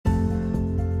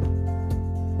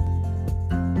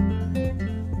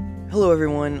Hello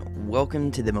everyone, welcome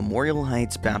to the Memorial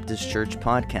Heights Baptist Church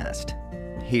podcast.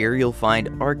 Here you'll find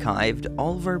archived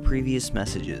all of our previous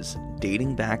messages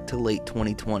dating back to late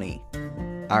 2020.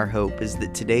 Our hope is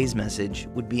that today's message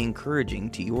would be encouraging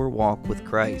to your walk with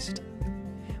Christ.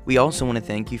 We also want to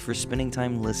thank you for spending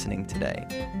time listening today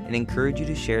and encourage you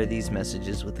to share these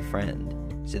messages with a friend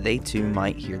so they too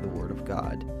might hear the Word of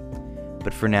God.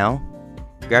 But for now,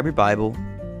 grab your Bible,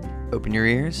 open your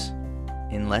ears,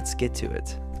 and let's get to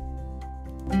it.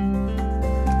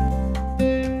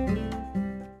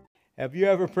 Have you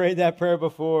ever prayed that prayer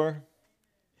before?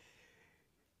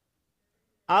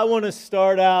 I want to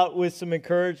start out with some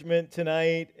encouragement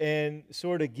tonight and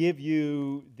sort of give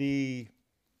you the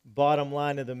bottom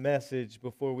line of the message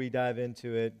before we dive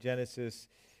into it. Genesis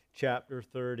chapter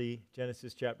 30.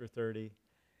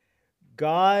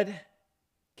 God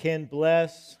can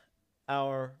bless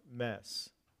our mess.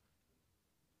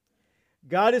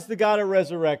 God is the God of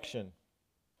resurrection.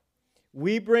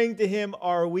 We bring to Him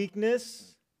our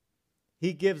weakness.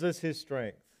 He gives us His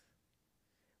strength.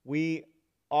 We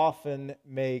often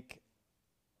make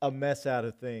a mess out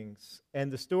of things. And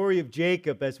the story of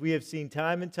Jacob, as we have seen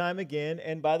time and time again,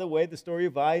 and by the way, the story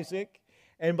of Isaac,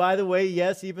 and by the way,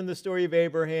 yes, even the story of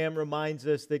Abraham reminds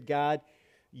us that God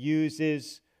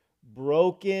uses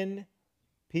broken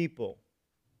people,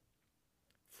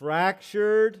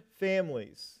 fractured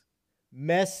families,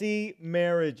 messy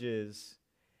marriages,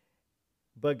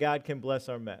 but God can bless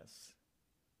our mess.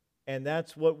 And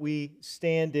that's what we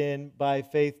stand in by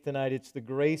faith tonight. It's the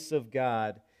grace of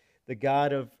God, the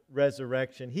God of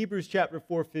resurrection. Hebrews chapter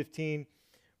 4:15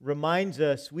 reminds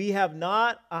us, we have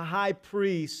not a high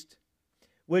priest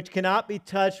which cannot be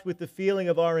touched with the feeling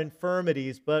of our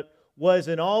infirmities, but was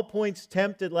in all points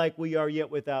tempted like we are, yet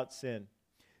without sin.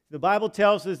 The Bible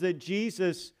tells us that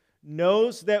Jesus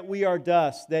knows that we are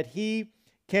dust, that He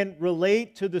can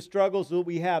relate to the struggles that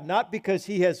we have, not because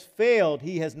He has failed,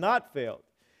 He has not failed.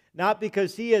 Not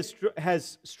because He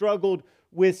has struggled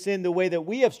with sin the way that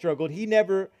we have struggled. He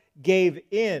never gave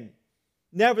in.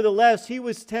 Nevertheless, He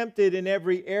was tempted in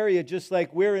every area, just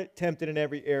like we're tempted in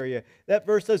every area. That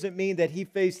verse doesn't mean that He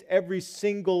faced every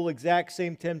single exact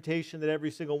same temptation that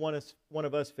every single one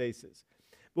of us faces.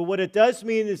 But what it does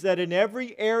mean is that in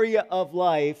every area of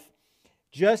life,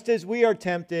 just as we are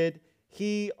tempted,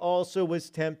 He also was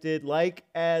tempted, like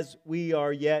as we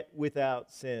are, yet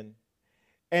without sin.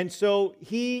 And so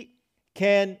He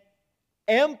can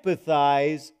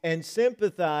empathize and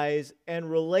sympathize and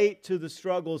relate to the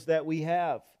struggles that we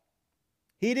have.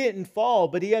 He didn't fall,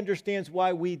 but He understands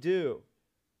why we do.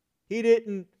 He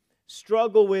didn't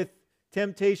struggle with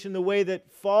temptation the way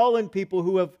that fallen people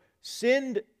who have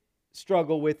sinned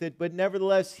struggle with it, but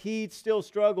nevertheless, He still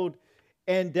struggled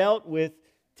and dealt with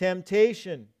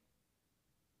temptation.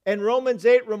 And Romans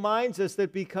 8 reminds us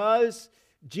that because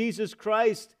Jesus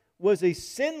Christ was a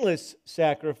sinless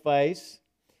sacrifice,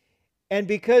 and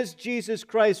because Jesus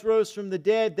Christ rose from the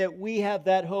dead, that we have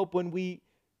that hope when we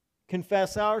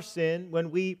confess our sin,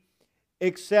 when we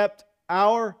accept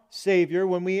our Savior,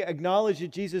 when we acknowledge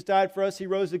that Jesus died for us, He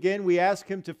rose again, we ask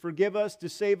Him to forgive us, to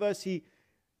save us, He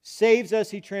saves us,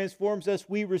 He transforms us,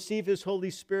 we receive His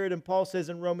Holy Spirit, and Paul says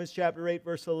in Romans chapter 8,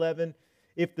 verse 11,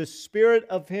 if the Spirit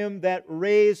of Him that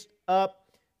raised up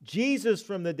Jesus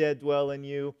from the dead dwell in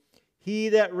you, He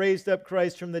that raised up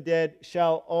Christ from the dead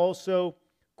shall also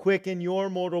quicken your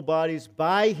mortal bodies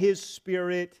by His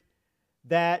Spirit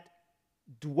that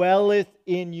dwelleth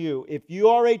in you. If you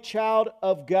are a child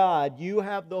of God, you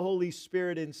have the Holy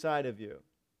Spirit inside of you.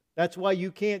 That's why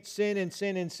you can't sin and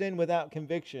sin and sin without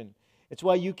conviction. It's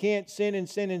why you can't sin and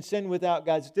sin and sin without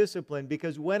God's discipline.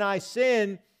 Because when I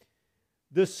sin,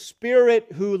 the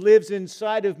Spirit who lives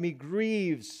inside of me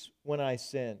grieves when I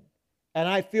sin. And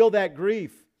I feel that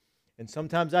grief. And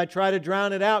sometimes I try to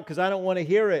drown it out because I don't want to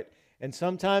hear it. And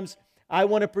sometimes I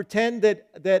want to pretend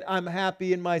that I'm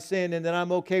happy in my sin and that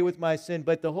I'm okay with my sin.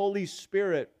 But the Holy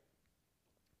Spirit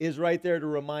is right there to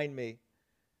remind me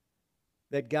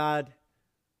that God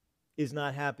is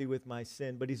not happy with my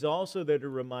sin. But He's also there to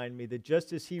remind me that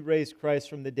just as He raised Christ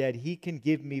from the dead, He can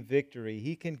give me victory.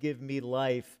 He can give me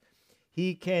life.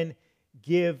 He can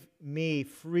give me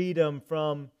freedom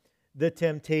from the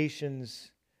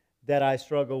temptations that I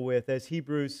struggle with. As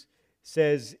Hebrews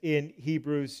says in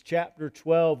Hebrews chapter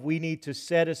 12, we need to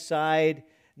set aside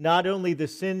not only the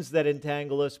sins that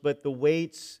entangle us, but the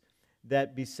weights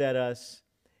that beset us.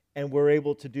 And we're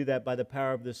able to do that by the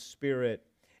power of the Spirit.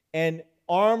 And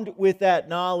armed with that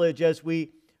knowledge, as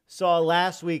we saw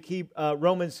last week,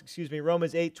 Romans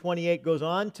 8:28 goes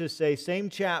on to say, same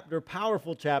chapter,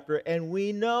 powerful chapter, and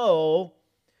we know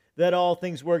that all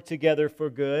things work together for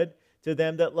good to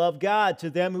them that love God, to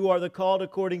them who are the called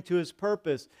according to His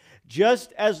purpose.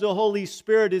 Just as the Holy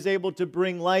Spirit is able to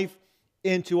bring life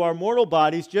into our mortal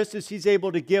bodies, just as He's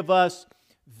able to give us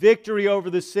victory over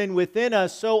the sin within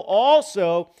us, so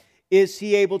also is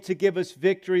He able to give us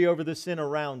victory over the sin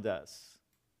around us.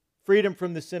 Freedom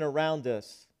from the sin around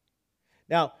us.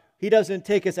 Now, He doesn't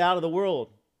take us out of the world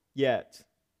yet.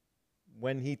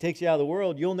 When He takes you out of the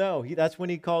world, you'll know. That's when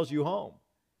He calls you home.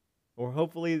 Or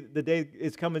hopefully the day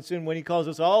is coming soon when He calls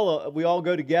us all, we all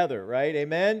go together, right?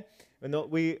 Amen? And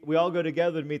we all go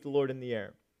together to meet the Lord in the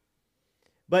air.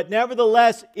 But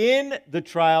nevertheless, in the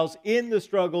trials, in the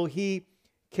struggle, He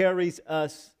carries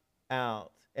us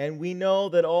out. And we know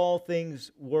that all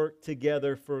things work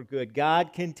together for good.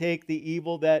 God can take the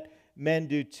evil that men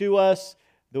do to us,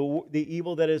 the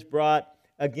evil that is brought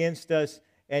against us,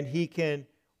 and He can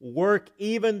work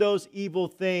even those evil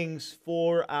things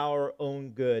for our own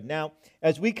good. Now,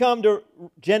 as we come to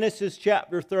Genesis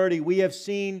chapter 30, we have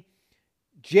seen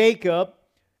Jacob,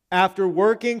 after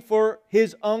working for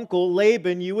his uncle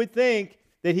Laban. You would think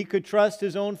that he could trust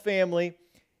his own family.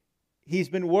 He's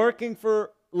been working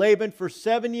for Laban for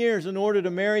 7 years in order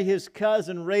to marry his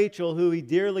cousin Rachel, who he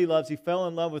dearly loves. He fell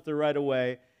in love with her right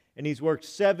away. And he's worked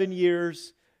 7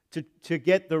 years to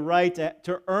get the right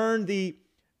to earn the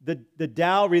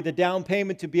dowry, the down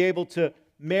payment to be able to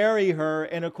marry her.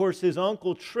 And of course, his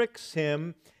uncle tricks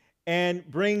him and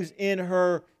brings in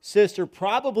her sister,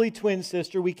 probably twin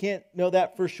sister. We can't know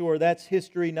that for sure. That's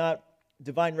history, not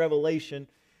divine revelation.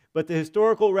 But the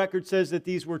historical record says that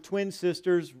these were twin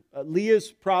sisters.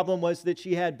 Leah's problem was that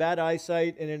she had bad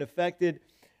eyesight, and it affected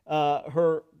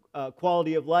her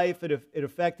quality of life. It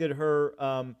affected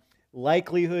her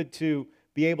likelihood to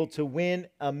be able to win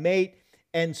a mate.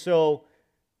 And so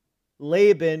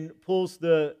Laban pulls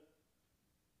the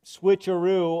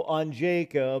switcheroo on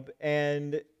Jacob,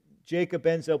 and Jacob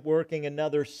ends up working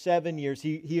another 7 years.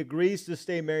 He agrees to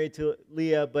stay married to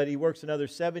Leah, but he works another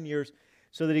 7 years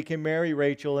so that he can marry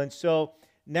Rachel. And so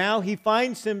now he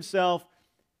finds himself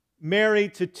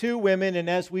married to two women, and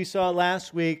as we saw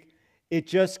last week, it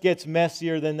just gets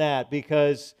messier than that,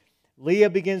 because Leah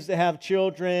begins to have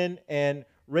children, and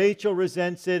Rachel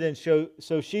resents it, and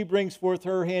so she brings forth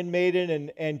her handmaiden,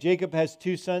 and Jacob has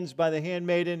two sons by the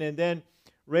handmaiden, and then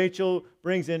Rachel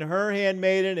brings in her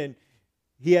handmaiden, and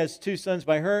he has two sons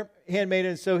by her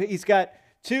handmaiden. So he's got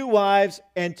two wives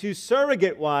and two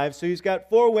surrogate wives, so he's got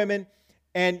four women,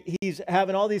 and he's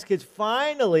having all these kids.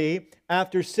 Finally,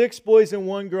 after 6 boys and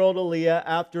 1 girl to Leah,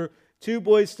 after 2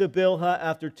 boys to Bilhah,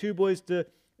 after 2 boys to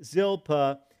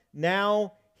Zilpah,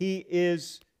 now he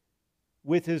is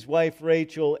with his wife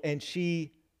Rachel, and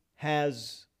she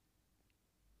has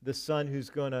the son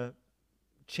who's going to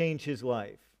change his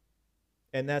life.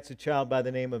 And that's a child by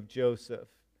the name of Joseph.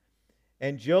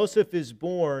 And Joseph is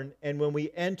born, and when we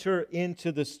enter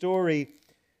into the story,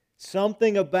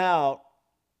 something about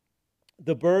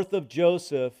the birth of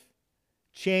Joseph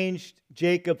changed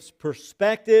Jacob's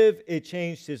perspective. It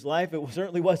changed his life. It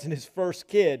certainly wasn't his first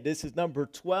kid. This is number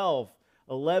 12.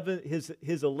 11,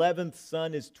 his 11th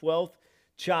son, his 12th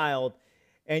child.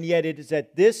 And yet it is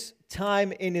at this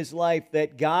time in his life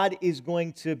that God is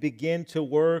going to begin to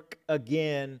work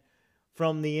again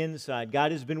from the inside.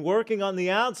 God has been working on the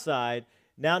outside.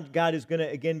 Now God is going to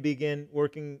again begin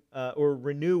working or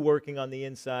renew working on the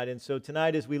inside. And so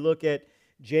tonight, as we look at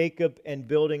Jacob and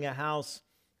building a house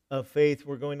of faith,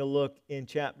 we're going to look in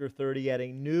chapter 30 at a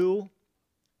new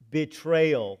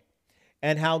betrayal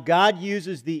and how God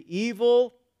uses the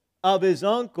evil of his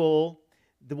uncle,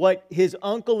 what his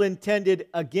uncle intended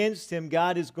against him,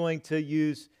 God is going to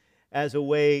use as a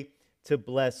way to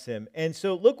bless him. And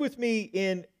so look with me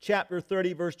in chapter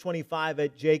 30, verse 25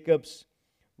 at Jacob's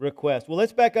request. Well,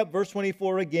 let's back up verse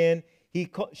 24 again.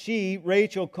 She,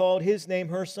 Rachel, called his name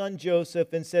her son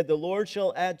Joseph and said, "The Lord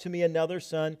shall add to me another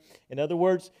son." In other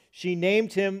words, she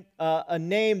named him a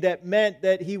name that meant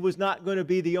that he was not going to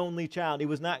be the only child. He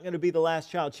was not going to be the last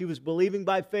child. She was believing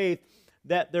by faith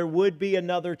that there would be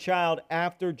another child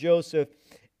after Joseph.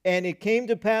 And it came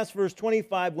to pass, verse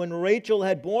 25, when Rachel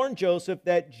had borne Joseph,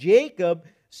 that Jacob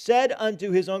said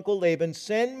unto his uncle Laban,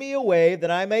 "Send me away,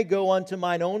 that I may go unto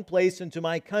mine own place and to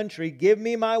my country. Give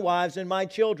me my wives and my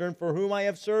children, for whom I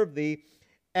have served thee,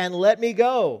 and let me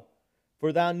go.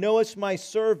 For thou knowest my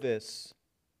service,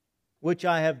 which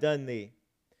I have done thee."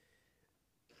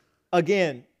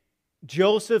 Again,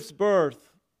 Joseph's birth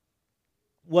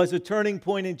was a turning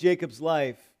point in Jacob's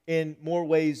life in more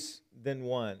ways than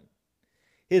one.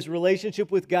 His relationship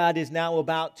with God is now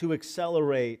about to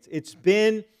accelerate. It's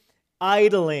been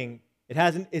idling.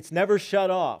 It's never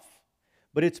shut off,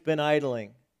 but it's been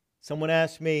idling. Someone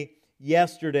asked me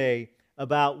yesterday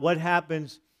about what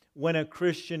happens when a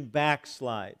Christian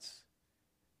backslides.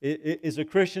 Is a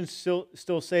Christian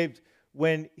still saved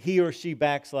when he or she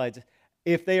backslides?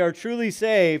 If they are truly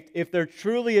saved, if they're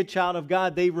truly a child of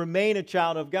God, they remain a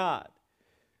child of God.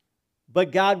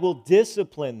 But God will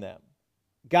discipline them.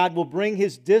 God will bring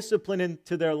His discipline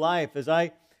into their life. As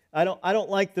I don't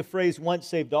like the phrase once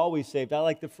saved, always saved. I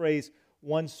like the phrase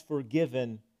once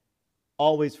forgiven,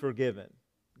 always forgiven.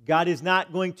 God is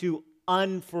not going to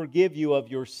unforgive you of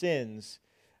your sins.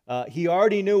 He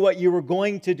already knew what you were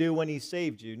going to do when He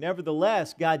saved you.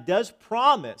 Nevertheless, God does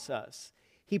promise us.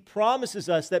 He promises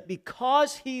us that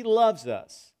because He loves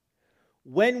us,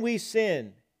 when we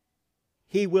sin,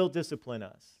 He will discipline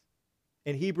us.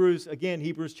 In Hebrews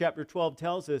chapter 12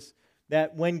 tells us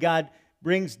that when God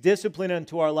brings discipline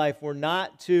into our life, we're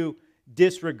not to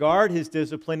disregard His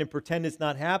discipline and pretend it's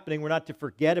not happening. We're not to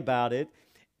forget about it.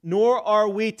 Nor are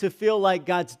we to feel like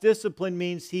God's discipline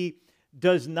means He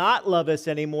does not love us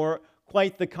anymore.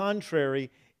 Quite the contrary.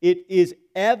 It is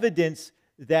evidence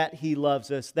that He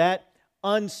loves us. That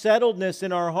unsettledness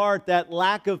in our heart, that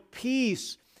lack of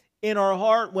peace in our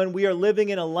heart when we are living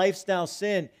in a lifestyle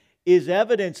sin is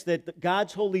evidence that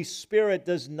God's Holy Spirit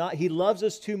He loves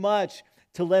us too much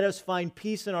to let us find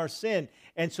peace in our sin.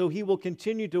 And so He will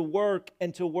continue to work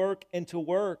and to work and to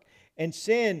work. And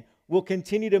sin will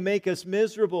continue to make us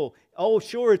miserable. Oh,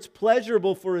 sure, it's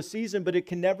pleasurable for a season, but it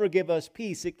can never give us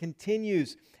peace. It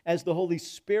continues as the Holy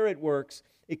Spirit works.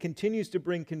 It continues to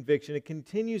bring conviction. It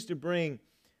continues to bring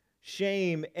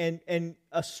shame and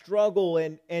a struggle.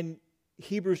 And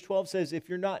Hebrews 12 says, if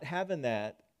you're not having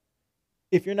that,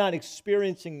 if you're not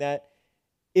experiencing that,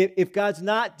 if God's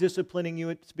not disciplining you,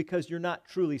 it's because you're not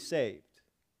truly saved.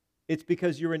 It's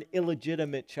because you're an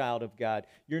illegitimate child of God.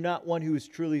 You're not one who is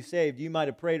truly saved. You might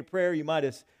have prayed a prayer. You might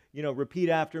have, repeat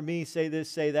after me, say this,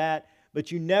 say that.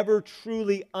 But you never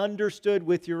truly understood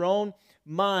with your own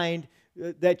mind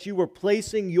that you were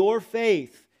placing your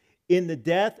faith in the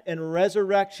death and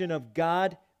resurrection of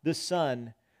God the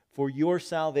Son for your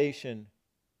salvation.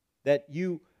 That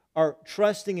you are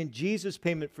trusting in Jesus'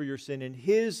 payment for your sin and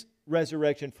His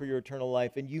resurrection for your eternal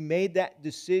life. And you made that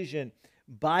decision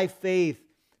by faith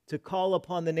to call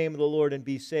upon the name of the Lord and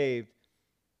be saved.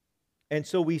 And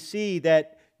so we see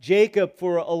that Jacob,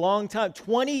 for a long time,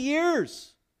 20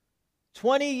 years,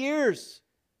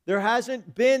 there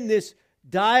hasn't been this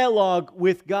dialogue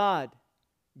with God.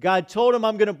 God told him,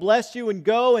 I'm going to bless you and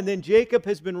go. And then Jacob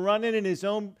has been running in his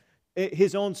own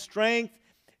strength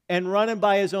and running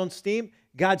by his own steam.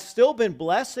 God's still been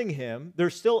blessing him.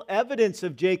 There's still evidence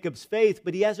of Jacob's faith,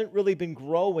 but he hasn't really been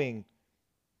growing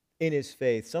in his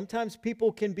faith. Sometimes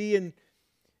people can be in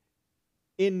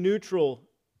neutral,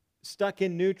 stuck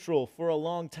in neutral for a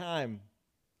long time,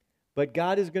 but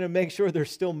God is going to make sure they're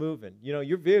still moving.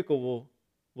 Your vehicle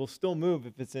will still move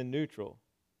if it's in neutral,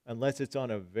 unless it's on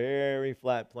a very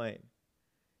flat plane.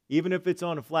 Even if it's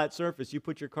on a flat surface, you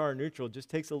put your car in neutral, it just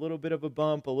takes a little bit of a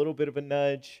bump, a little bit of a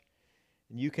nudge,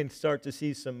 and you can start to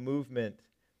see some movement.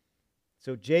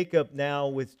 So Jacob now,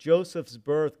 with Joseph's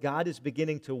birth, God is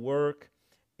beginning to work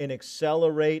and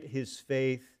accelerate his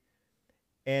faith.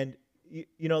 And,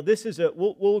 this is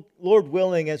we'll Lord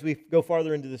willing, as we go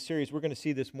farther into the series, we're going to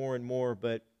see this more and more,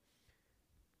 but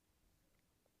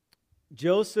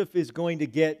Joseph is going to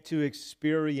get to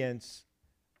experience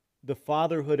the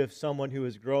fatherhood of someone who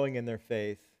is growing in their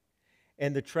faith.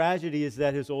 And the tragedy is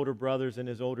that his older brothers and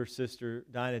his older sister,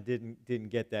 Dinah, didn't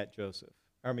get that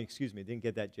didn't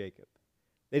get that Jacob.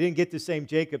 They didn't get the same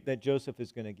Jacob that Joseph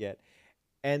is going to get.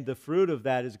 And the fruit of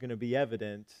that is going to be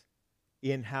evident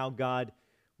in how God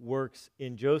works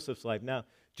in Joseph's life. Now,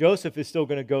 Joseph is still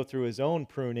going to go through his own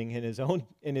pruning and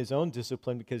his own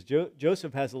discipline, because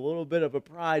Joseph has a little bit of a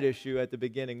pride issue at the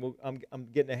beginning. I'm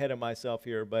getting ahead of myself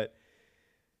here, but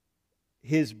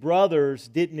his brothers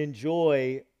didn't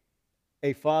enjoy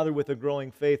a father with a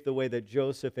growing faith the way that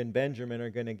Joseph and Benjamin are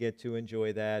going to get to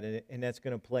enjoy that, and that's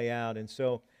going to play out. And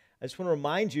so I just want to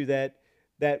remind you that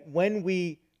when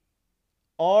we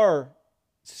are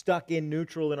stuck in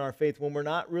neutral in our faith, when we're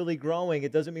not really growing,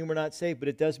 it doesn't mean we're not saved, but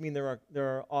it does mean there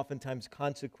are oftentimes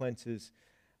consequences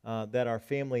that our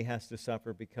family has to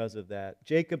suffer because of that.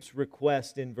 Jacob's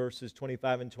request in verses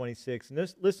 25 and 26.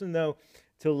 And listen, though,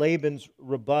 to Laban's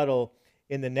rebuttal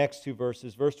in the next two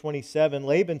verses. Verse 27,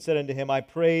 Laban said unto him, I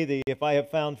pray thee, if I have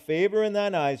found favor in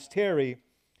thine eyes, tarry,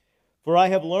 for I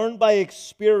have learned by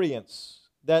experience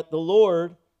that the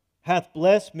Lord hath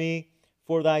blessed me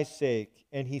for thy sake.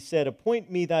 And he said,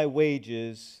 appoint me thy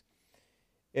wages,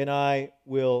 and I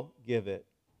will give it.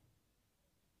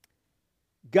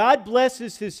 God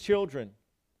blesses his children.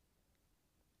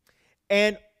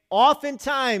 And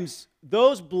oftentimes,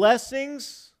 those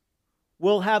blessings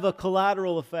will have a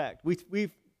collateral effect.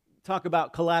 We talk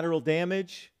about collateral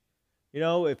damage. You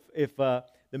know, if the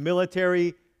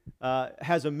military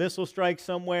has a missile strike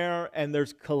somewhere and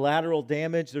there's collateral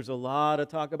damage, there's a lot of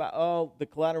talk about, the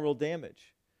collateral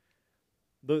damage.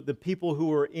 The people who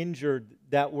were injured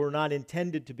that were not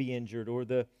intended to be injured, or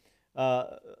the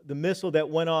missile that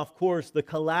went off course, the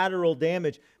collateral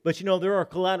damage. But you know, there are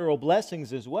collateral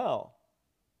blessings as well.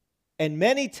 And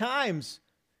many times,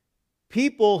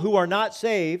 people who are not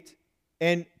saved,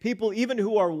 and people even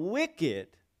who are wicked,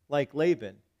 like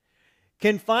Laban,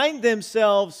 can find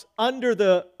themselves under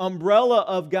the umbrella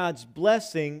of God's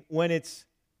blessing when it's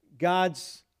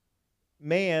God's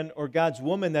man or God's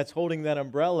woman that's holding that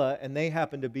umbrella, and they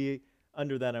happen to be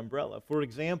under that umbrella. For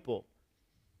example,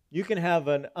 you can have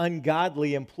an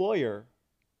ungodly employer,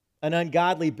 an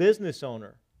ungodly business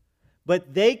owner,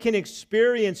 but they can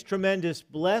experience tremendous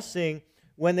blessing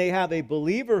when they have a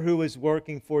believer who is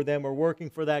working for them or working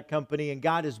for that company, and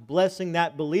God is blessing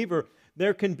that believer.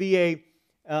 There can be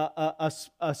a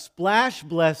splash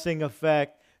blessing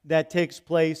effect that takes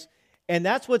place, and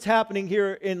that's what's happening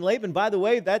here in Laban. By the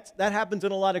way, that happens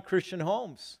in a lot of Christian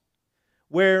homes,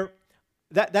 where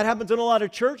that happens in a lot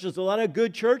of churches, a lot of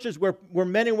good churches where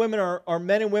men and women are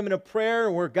men and women of prayer,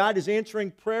 and where God is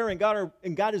answering prayer and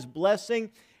God is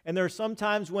blessing. And there are some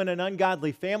times when an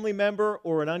ungodly family member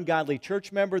or an ungodly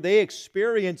church member, they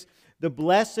experience the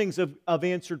blessings of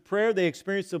answered prayer. They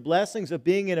experience the blessings of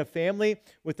being in a family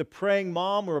with a praying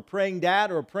mom or a praying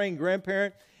dad or a praying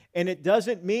grandparent. And it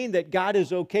doesn't mean that God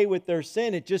is okay with their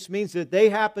sin. It just means that they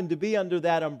happen to be under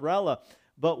that umbrella.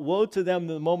 But woe to them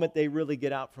the moment they really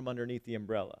get out from underneath the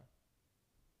umbrella.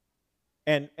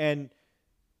 And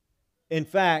in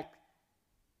fact,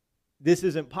 this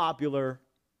isn't popular,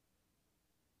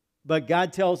 but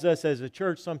God tells us as a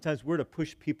church sometimes we're to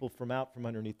push people from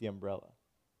underneath the umbrella.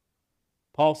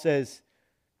 Paul says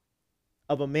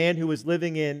of a man who was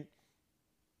living in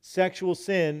sexual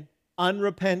sin,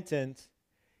 unrepentant,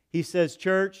 he says,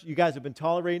 church, you guys have been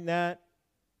tolerating that,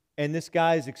 and this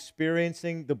guy is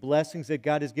experiencing the blessings that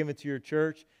God has given to your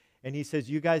church, and he says,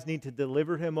 you guys need to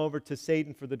deliver him over to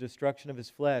Satan for the destruction of his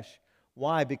flesh.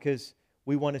 Why? Because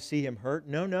we want to see him hurt?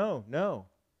 No.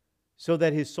 So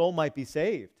that his soul might be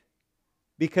saved.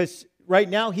 Because right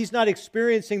now, he's not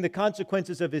experiencing the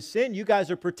consequences of his sin. You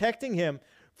guys are protecting him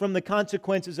from the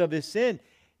consequences of his sin.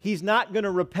 He's not going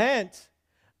to repent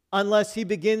unless he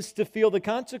begins to feel the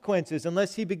consequences,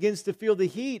 unless he begins to feel the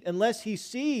heat, unless he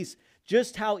sees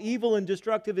just how evil and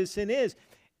destructive his sin is.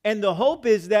 And the hope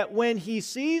is that when he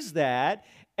sees that,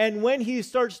 and when he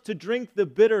starts to drink the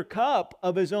bitter cup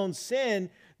of his own sin,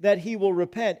 that he will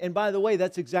repent. And by the way,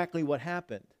 that's exactly what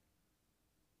happened.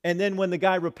 And then when the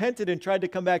guy repented and tried to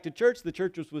come back to church, the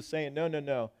church was saying,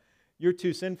 no, you're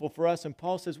too sinful for us. And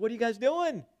Paul says, what are you guys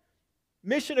doing?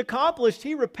 Mission accomplished.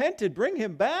 He repented. Bring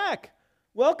him back.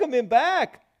 Welcome him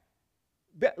back.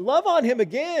 Love on him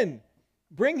again.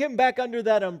 Bring him back under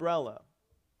that umbrella.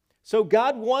 So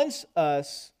God wants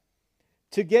us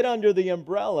to get under the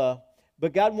umbrella,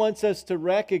 but God wants us to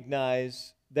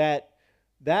recognize that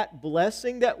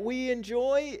blessing that we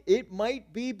enjoy, it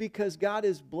might be because God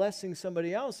is blessing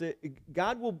somebody else.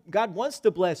 God wants to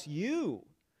bless you.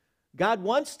 God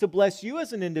wants to bless you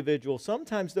as an individual.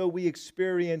 Sometimes, though, we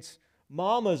experience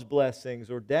mama's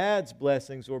blessings or dad's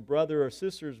blessings or brother or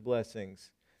sister's blessings.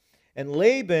 And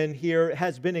Laban here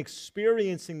has been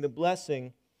experiencing the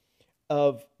blessing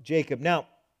of Jacob. Now,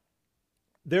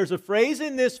 there's a phrase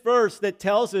in this verse that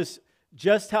tells us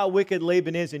just how wicked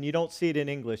Laban is, and you don't see it in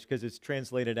English because it's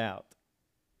translated out.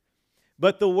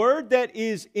 But the word that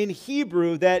is in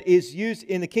Hebrew that is used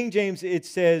in the King James, it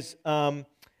says, I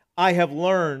have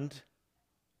learned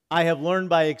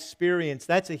by experience.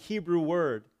 That's a Hebrew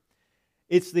word.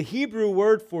 It's the Hebrew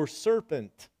word for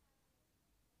serpent.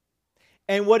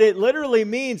 And what it literally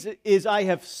means is I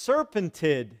have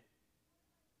serpented.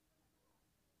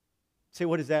 Say,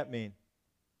 what does that mean?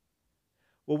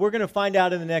 Well, we're going to find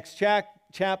out in the next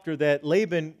chapter that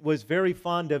Laban was very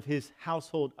fond of his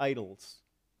household idols.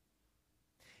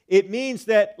 It means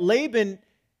that Laban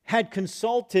had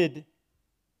consulted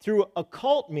through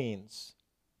occult means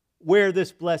where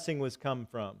this blessing was come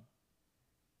from.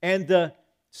 And the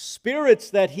spirits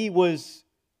that he was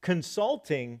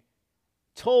consulting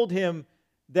told him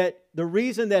that the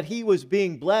reason that he was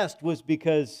being blessed was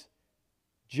because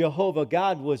Jehovah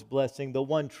God was blessing, the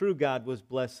one true God was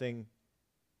blessing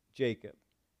Jacob.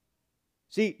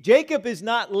 See, Jacob is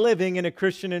not living in a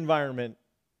Christian environment.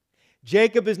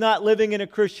 Jacob is not living in a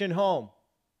Christian home.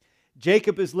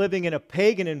 Jacob is living in a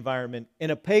pagan environment, in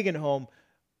a pagan home,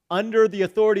 under the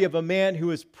authority of a man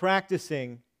who is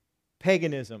practicing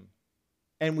paganism.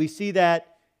 And we see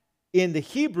that in the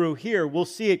Hebrew here. We'll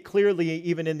see it clearly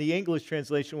even in the English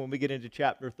translation when we get into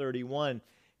chapter 31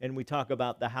 and we talk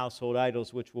about the household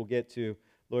idols, which we'll get to,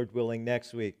 Lord willing,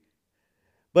 next week.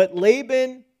 But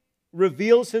Laban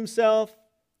reveals himself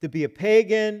to be a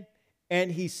pagan,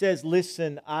 and he says,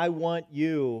 listen, I want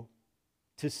you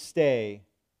to stay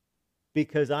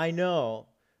because I know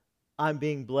I'm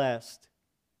being blessed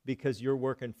because you're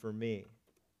working for me.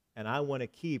 And I want to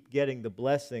keep getting the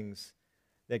blessings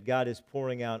that God is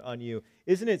pouring out on you.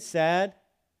 Isn't it sad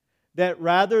that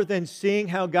rather than seeing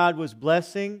how God was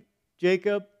blessing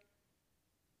Jacob,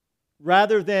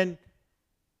 rather than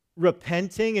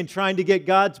repenting and trying to get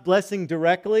God's blessing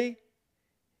directly,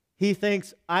 he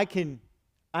thinks, I can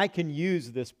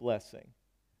use this blessing.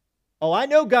 Oh, I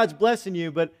know God's blessing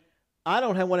you, but I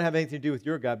don't want to have anything to do with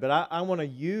your God, but I want to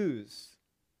use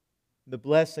the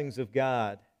blessings of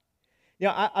God. You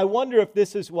know, I wonder if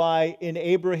this is why in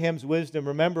Abraham's wisdom,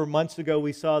 remember months ago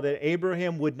we saw that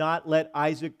Abraham would not let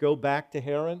Isaac go back to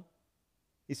Haran.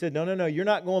 He said, no, you're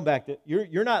not going back to,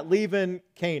 you're not leaving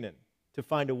Canaan to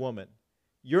find a woman.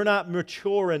 You're not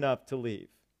mature enough to leave.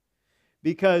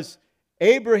 Because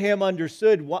Abraham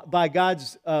understood by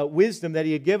God's wisdom that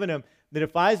he had given him that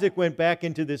if Isaac went back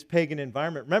into this pagan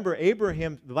environment, remember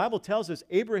Abraham, the Bible tells us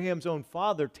Abraham's own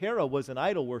father, Terah, was an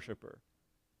idol worshiper.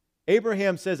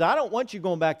 Abraham says, I don't want you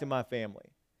going back to my family.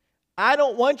 I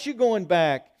don't want you going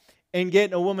back and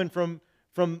getting a woman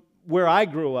from where I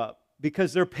grew up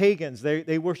because they're pagans.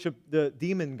 They worship the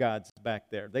demon gods back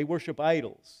there. They worship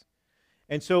idols.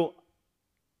 And so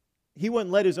he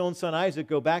wouldn't let his own son Isaac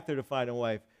go back there to find a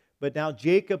wife. But now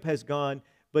Jacob has gone.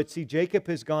 But see, Jacob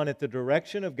has gone at the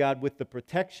direction of God with the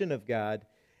protection of God.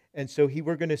 And so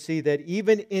we're going to see that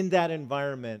even in that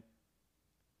environment,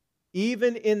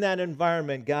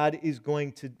 God is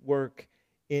going to work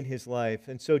in his life.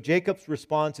 And so Jacob's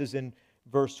response is in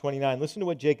verse 29. Listen to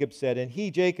what Jacob said. And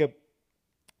he, Jacob,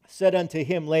 said unto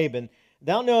him, Laban,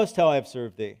 thou knowest how I have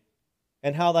served thee,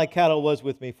 and how thy cattle was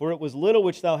with me. For it was little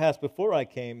which thou hast before I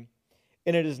came,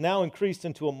 and it is now increased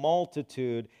into a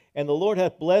multitude. And the Lord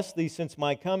hath blessed thee since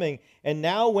my coming. And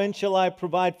now when shall I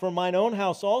provide for mine own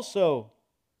house also?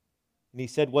 And he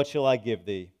said, what shall I give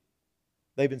thee?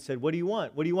 Laban said, what do you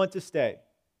want? What do you want to stay?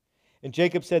 And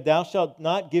Jacob said, thou shalt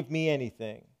not give me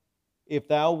anything. If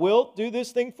thou wilt do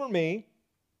this thing for me,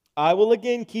 I will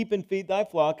again keep and feed thy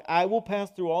flock. I will pass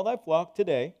through all thy flock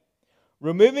today,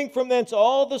 removing from thence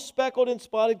all the speckled and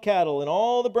spotted cattle, and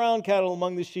all the brown cattle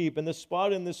among the sheep, and the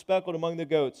spotted and the speckled among the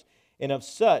goats. And of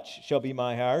such shall be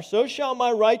my hire. So shall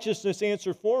my righteousness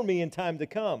answer for me in time to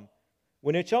come,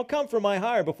 when it shall come for my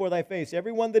hire before thy face.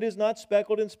 Every one that is not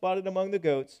speckled and spotted among the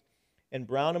goats, and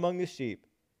brown among the sheep,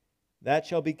 that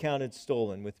shall be counted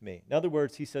stolen with me. In other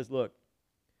words, he says, look,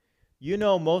 you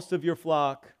know most of your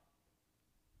flock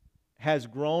has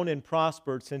grown and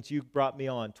prospered since you brought me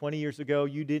on. 20 years ago,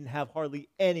 you didn't have hardly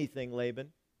anything,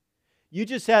 Laban. You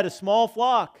just had a small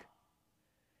flock.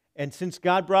 And since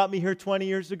God brought me here 20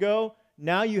 years ago,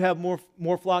 now you have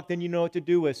more flock than you know what to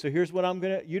do with. So here's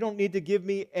what you don't need to give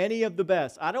me any of the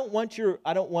best. I don't want your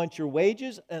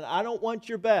wages, and I don't want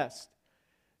your best.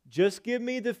 Just give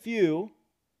me the few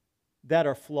that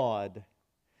are flawed.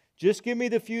 Just give me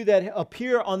the few that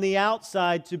appear on the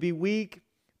outside to be weak,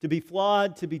 to be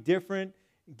flawed, to be different.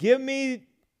 Give me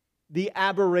the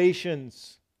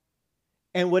aberrations.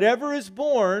 And whatever is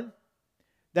born,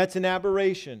 that's an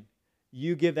aberration.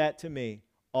 You give that to me.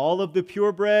 All of the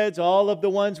purebreds, all of the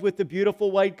ones with the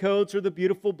beautiful white coats or the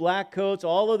beautiful black coats,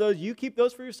 all of those, you keep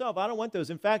those for yourself. I don't want those.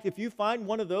 In fact, if you find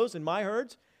one of those in my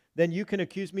herds, then you can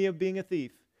accuse me of being a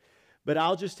thief. But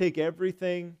I'll just take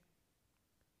everything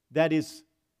that is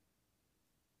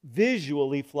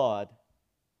visually flawed,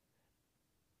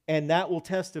 and that will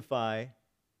testify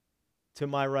to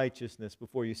my righteousness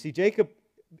before you. See, Jacob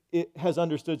has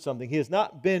understood something. He has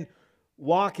not been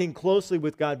walking closely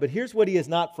with God, but here's what he has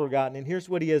not forgotten, and here's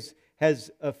what he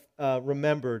has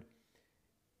remembered.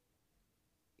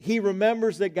 He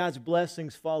remembers that God's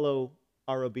blessings follow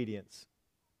our obedience.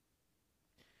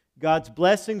 God's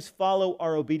blessings follow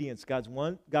our obedience. God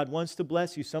wants to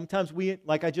bless you. Sometimes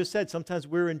like I just said, sometimes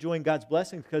we're enjoying God's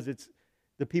blessings because it's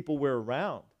the people we're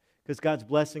around. Because God's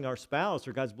blessing our spouse,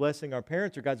 or God's blessing our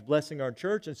parents, or God's blessing our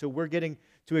church. And so we're getting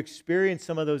to experience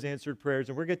some of those answered prayers,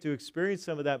 and we're getting to experience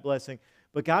some of that blessing.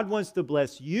 But God wants to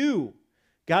bless you.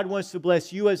 God wants to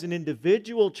bless you as an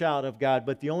individual child of God.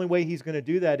 But the only way He's going to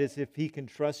do that is if He can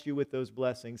trust you with those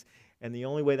blessings. And the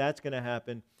only way that's going to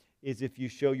happen is if you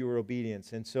show your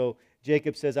obedience. And so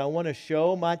Jacob says, I want to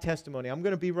show my testimony. I'm going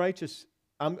to be righteous.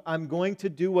 I'm going to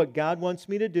do what God wants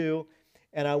me to do,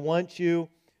 and I want you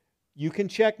you can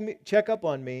check up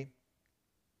on me.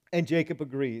 And Jacob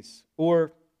agrees,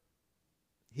 or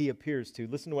he appears to.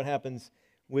 Listen to what happens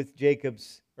with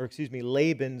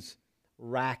Laban's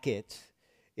racket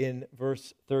in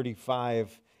verse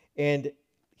 35. And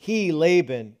he,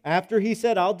 Laban, after he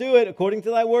said, I'll do it according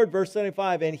to thy word, verse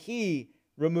 75, and he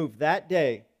removed that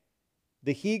day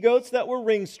the he-goats that were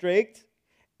ring-straked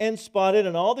and spotted,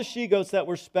 and all the she-goats that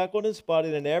were speckled and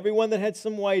spotted, and every one that had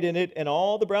some white in it, and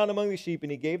all the brown among the sheep,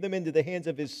 and he gave them into the hands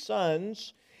of his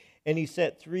sons. And he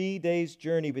set 3 days'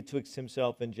 journey betwixt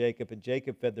himself and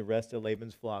Jacob fed the rest of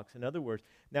Laban's flocks. In other words,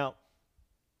 now,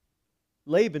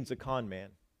 Laban's a con man.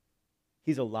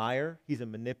 He's a liar. He's a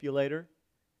manipulator.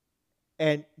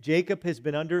 And Jacob has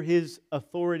been under his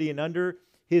authority and under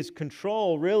his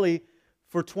control, really,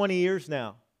 for 20 years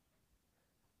now.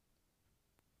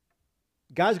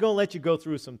 God's going to let you go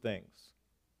through some things.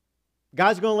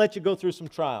 God's going to let you go through some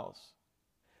trials.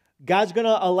 God's going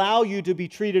to allow you to be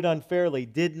treated unfairly.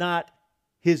 Did not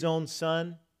his own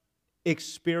son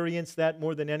experience that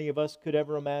more than any of us could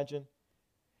ever imagine?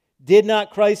 Did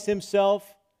not Christ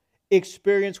himself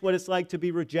experience what it's like to be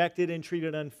rejected and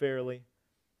treated unfairly?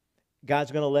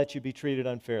 God's going to let you be treated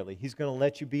unfairly. He's going to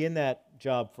let you be in that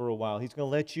job for a while. He's going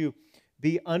to let you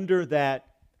be under that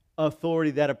authority,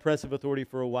 that oppressive authority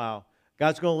for a while.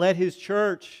 God's going to let his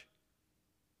church,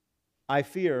 I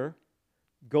fear,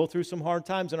 go through some hard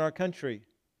times in our country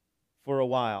for a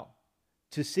while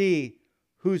to see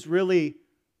who's really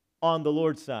on the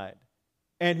Lord's side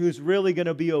and who's really going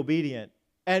to be obedient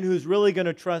and who's really going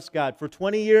to trust God. For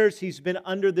 20 years, he's been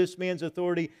under this man's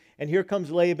authority, and here comes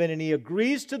Laban, and he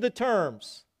agrees to the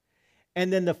terms.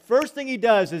 And then the first thing he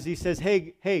does is he says,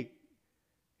 hey,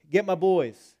 get my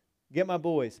boys. Get my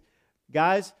boys.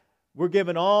 Guys, we're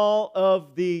giving all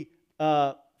of the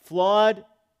flawed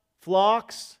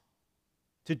flocks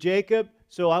to Jacob,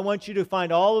 so I want you to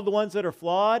find all of the ones that are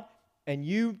flawed, and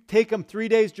you take them 3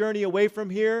 days' journey away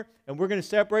from here, and we're going to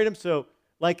separate them. So,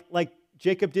 like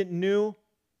Jacob didn't know,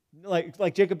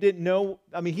 like Jacob didn't know.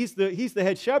 I mean, he's the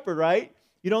head shepherd, right?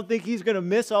 You don't think he's going to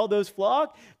miss all those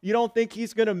flock? You don't think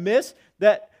he's going to miss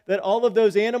that all of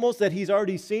those animals that he's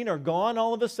already seen are gone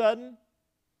all of a sudden?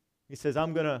 He says,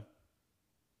 I'm gonna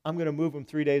move them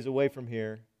 3 days away from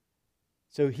here,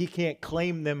 so he can't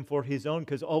claim them for his own,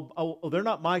 because, they're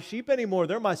not my sheep anymore.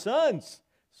 They're my sons.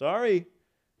 Sorry,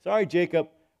 Jacob.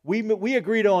 We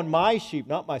agreed on my sheep,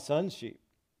 not my son's sheep.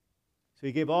 So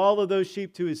he gave all of those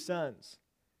sheep to his sons,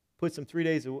 puts them 3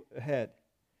 days ahead.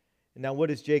 And now what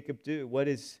does Jacob do? What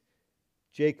is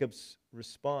Jacob's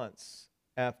response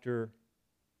after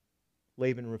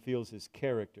Laban reveals his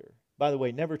character? By the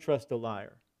way, never trust a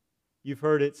liar. You've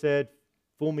heard it said,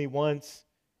 fool me once,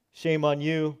 shame on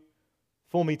you.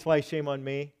 Fool me twice, shame on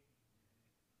me.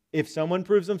 If someone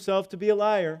proves himself to be a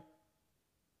liar,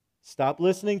 stop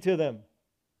listening to them.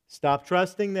 Stop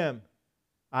trusting them.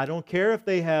 I don't care if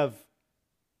they have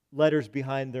letters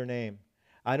behind their name.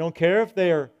 I don't care if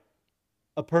they're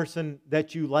a person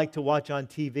that you like to watch on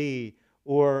TV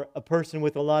or a person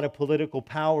with a lot of political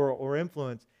power or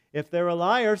influence. If they're a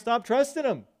liar, stop trusting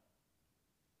them.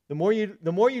 The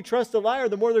more you trust a liar,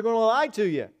 the more they're going to lie to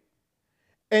you.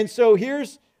 And so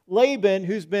here's Laban,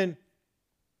 who's been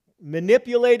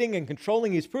manipulating and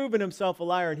controlling. He's proven himself a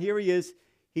liar, and here he is.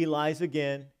 He lies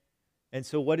again. And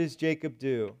so what does Jacob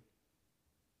do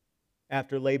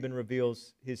after Laban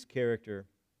reveals his character?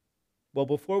 Well,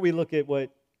 before we look at what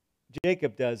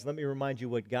Jacob does, let me remind you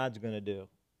what God's going to do,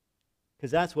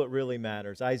 because that's what really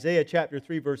matters. Isaiah chapter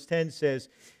 3, verse 10 says,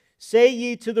 "Say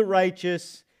ye to the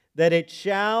righteous that it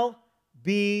shall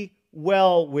be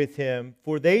well with him,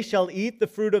 for they shall eat the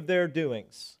fruit of their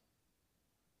doings."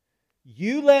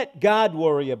 You let God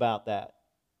worry about that.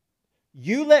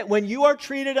 When you are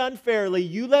treated unfairly,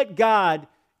 you let God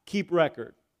keep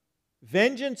record.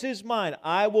 Vengeance is mine,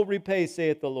 I will repay,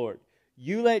 saith the Lord.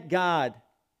 You let God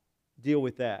deal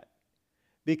with that,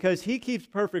 because He keeps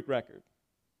perfect record,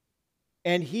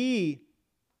 and He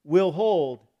will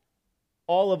hold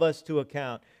all of us to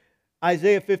account.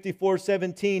 Isaiah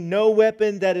 54:17, "No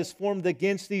weapon that is formed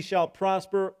against thee shall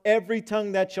prosper. Every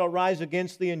tongue that shall rise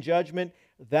against thee in judgment,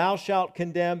 thou shalt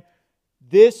condemn."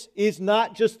 This is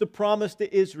not just the promise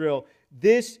to Israel.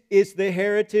 This is the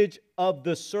heritage of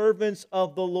the servants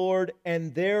of the Lord,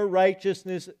 and their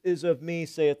righteousness is of me,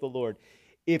 saith the Lord.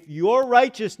 If your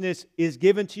righteousness is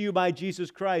given to you by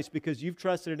Jesus Christ because you've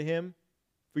trusted in Him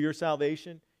for your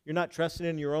salvation, you're not trusting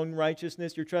in your own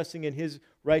righteousness, you're trusting in His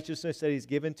righteousness that He's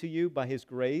given to you by His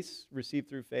grace, received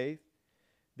through faith,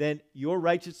 then your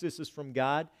righteousness is from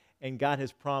God, and God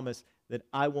has promised that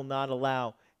I will not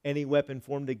allow any weapon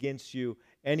formed against you,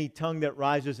 any tongue that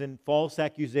rises in false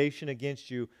accusation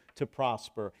against you, to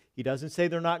prosper. He doesn't say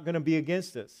they're not going to be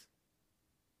against us.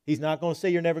 He's not going to say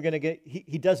you're never going to get,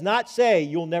 he does not say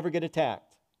you'll never get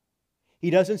attacked. He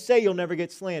doesn't say you'll never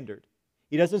get slandered.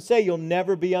 He doesn't say you'll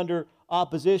never be under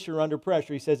opposition or under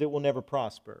pressure. He says it will never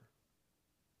prosper.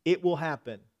 It will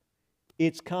happen.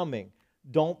 It's coming.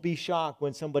 Don't be shocked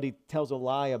when somebody tells a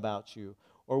lie about you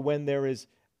or when there is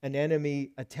an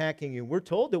enemy attacking you. We're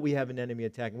told that we have an enemy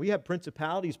attacking. We have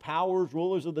principalities, powers,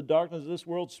 rulers of the darkness of this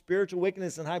world, spiritual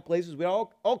wickedness in high places. We have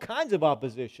all kinds of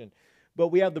opposition. But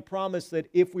we have the promise that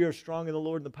if we are strong in the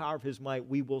Lord and the power of His might,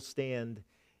 we will stand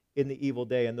in the evil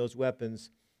day, and those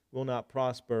weapons will not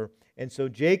prosper. And so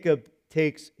Jacob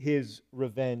takes his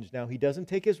revenge. Now, he doesn't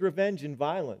take his revenge in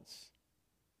violence.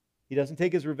 He doesn't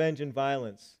take his revenge in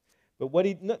violence. But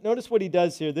notice what he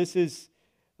does here. This is,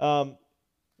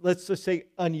 let's just say,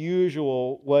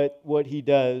 unusual what he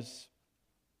does.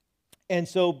 And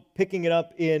so picking it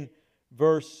up in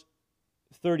verse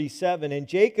 37, and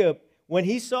Jacob, when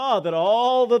he saw that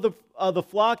all of the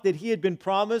flock that he had been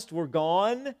promised were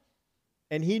gone,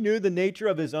 and he knew the nature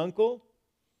of his uncle,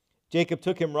 Jacob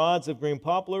took him rods of green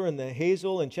poplar and the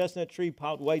hazel and chestnut tree,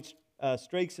 piled white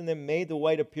strakes in them, made the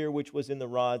white appear which was in the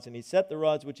rods. And he set the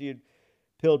rods which he had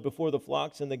pilled before the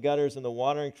flocks in the gutters and the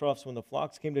watering troughs when the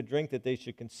flocks came to drink, that they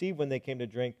should conceive when they came to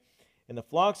drink. And the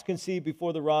flocks conceived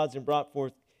before the rods and brought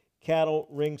forth cattle,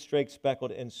 ring-straked,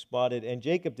 speckled, and spotted. And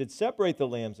Jacob did separate the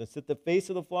lambs and set the face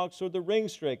of the flocks toward the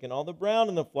ring-strake and all the brown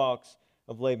in the flocks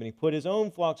of Laban. He put his own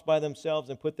flocks by themselves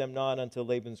and put them not unto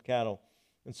Laban's cattle.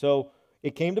 And so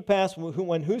it came to pass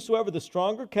when whosoever the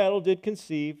stronger cattle did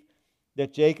conceive,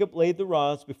 that Jacob laid the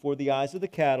rods before the eyes of the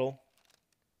cattle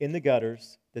in the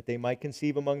gutters, that they might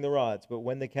conceive among the rods. But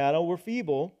when the cattle were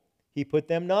feeble, he put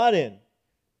them not in.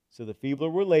 So the feebler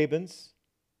were Laban's,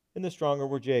 and the stronger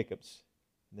were Jacob's.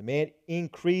 And the man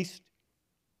increased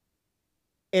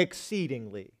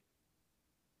exceedingly.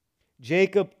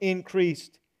 Jacob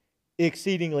increased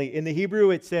exceedingly. In the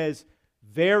Hebrew it says,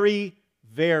 very,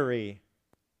 very.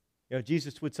 You know,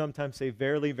 Jesus would sometimes say,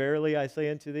 verily, verily, I say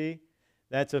unto thee.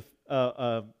 That's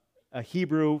a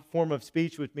Hebrew form of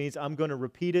speech, which means I'm going to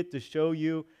repeat it to show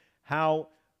you how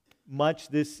much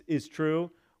this is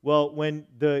true. Well, when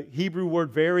the Hebrew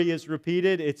word very is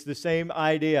repeated, it's the same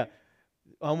idea.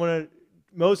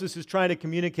 Moses is trying to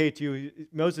communicate to you.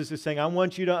 Moses is saying, I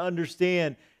want you to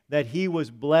understand that he was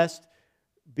blessed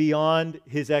beyond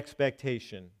his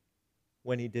expectation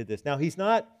when he did this. Now, he's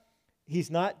not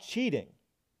cheating.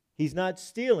 He's not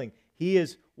stealing. He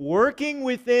is working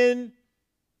within,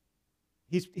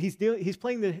 he's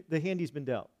playing the hand he's been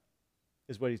dealt,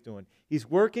 is what he's doing. He's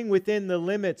working within the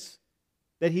limits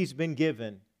that he's been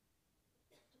given,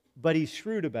 but he's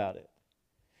shrewd about it.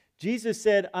 Jesus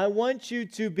said, I want you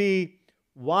to be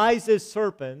wise as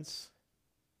serpents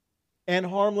and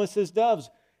harmless as doves.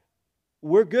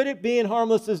 We're good at being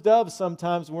harmless as doves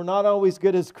sometimes. We're not always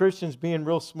good as Christians being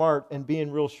real smart and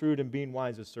being real shrewd and being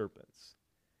wise as serpents.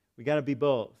 We got to be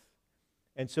both.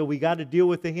 And so we got to deal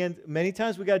with the hand. Many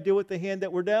times we got to deal with the hand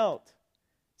that we're dealt.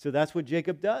 So that's what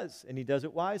Jacob does, and he does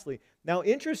it wisely. Now,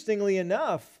 interestingly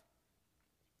enough,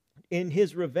 in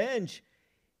his revenge,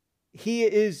 he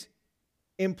is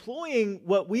employing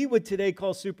what we would today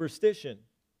call superstition.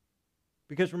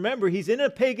 Because remember, he's in a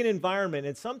pagan environment,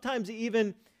 and sometimes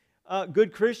even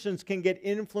good Christians can get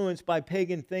influenced by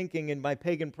pagan thinking and by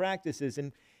pagan practices.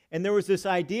 And there was this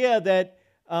idea that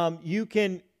you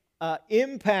can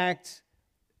impact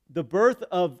the birth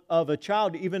of a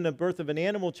child, even the birth of an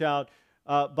animal child,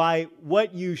 by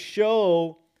what you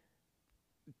show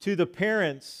to the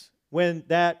parents when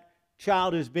that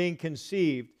child is being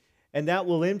conceived, and that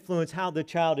will influence how the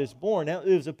child is born. Now,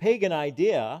 it was a pagan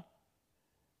idea,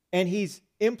 and he's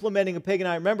implementing a pagan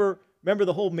idea. Remember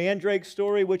the whole mandrake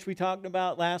story, which we talked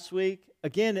about last week?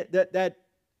 Again, that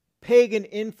pagan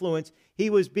influence, he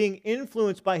was being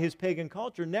influenced by his pagan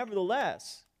culture.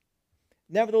 Nevertheless,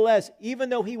 even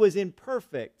though he was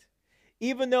imperfect,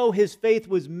 even though his faith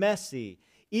was messy,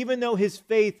 even though his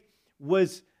faith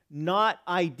was not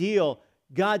ideal,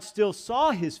 God still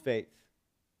saw his faith.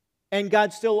 And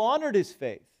God still honored his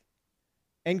faith.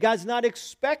 And God's not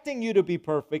expecting you to be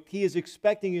perfect. He is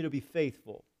expecting you to be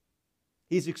faithful.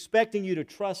 He's expecting you to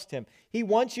trust him. He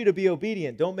wants you to be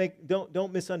obedient.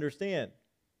 Don't misunderstand.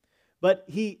 But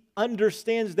he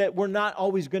understands that we're not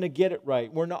always going to get it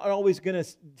right. We're not always going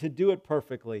to do it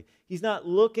perfectly. He's not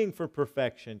looking for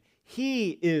perfection.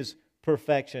 He is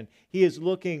perfection. He is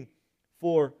looking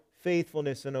for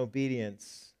faithfulness and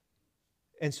obedience.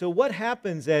 And so what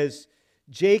happens as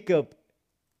Jacob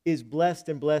is blessed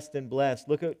and blessed and blessed?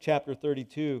 Look at chapter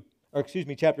 31,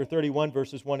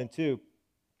 verses 1 and 2.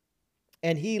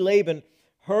 And he, Laban,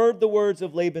 heard the words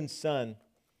of Laban's son,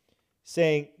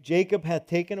 saying, Jacob hath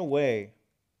taken away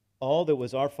all that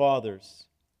was our father's,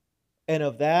 and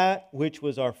of that which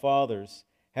was our father's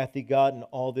hath he gotten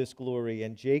all this glory.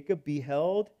 And Jacob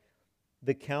beheld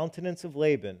the countenance of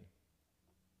Laban,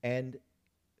 and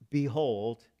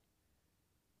behold,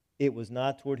 it was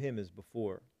not toward him as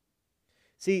before.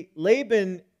 See,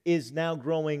 Laban is now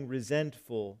growing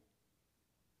resentful.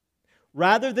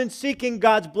 Rather than seeking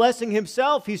God's blessing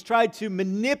himself, he's tried to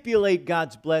manipulate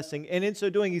God's blessing, and in so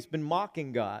doing, he's been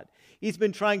mocking God. He's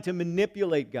been trying to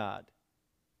manipulate God.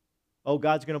 Oh,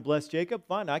 God's going to bless Jacob?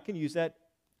 Fine, I can use that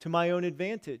to my own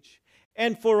advantage.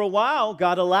 And for a while,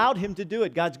 God allowed him to do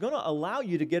it. God's going to allow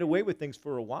you to get away with things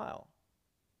for a while.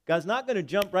 God's not going to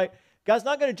jump right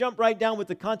down with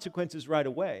the consequences right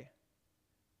away.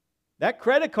 That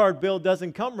credit card bill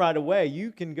doesn't come right away.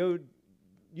 You can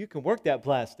work that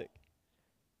plastic.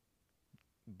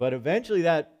 But eventually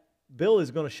that bill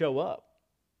is going to show up.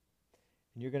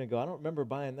 And you're going to go, I don't remember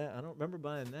buying that. I don't remember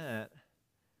buying that.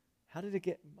 How did it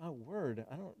get, my word,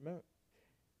 I don't remember.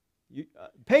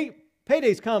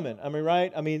 Payday's coming,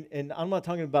 right? And I'm not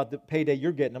talking about the payday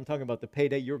you're getting. I'm talking about the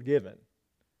payday you're given.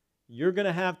 You're going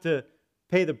to have to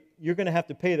pay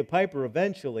the piper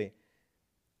eventually.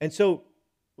 And so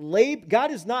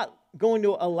God is not going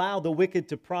to allow the wicked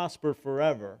to prosper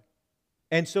forever.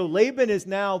 And so Laban is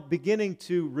now beginning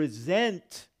to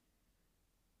resent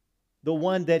the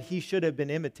one that he should have been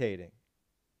imitating.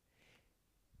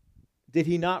 Did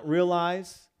he not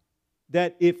realize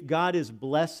that if God is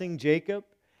blessing Jacob,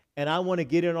 and I want to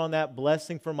get in on that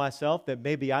blessing for myself, that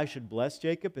maybe I should bless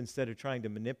Jacob instead of trying to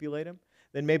manipulate him?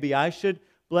 Then maybe I should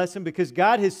bless him, because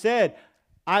God has said,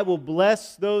 I will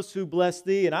bless those who bless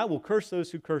thee, and I will curse those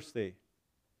who curse thee.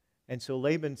 And so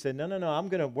Laban said, no, I'm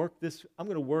going to work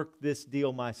this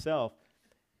deal myself.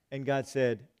 And God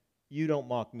said, you don't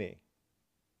mock me.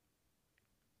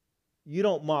 You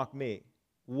don't mock me.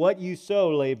 What you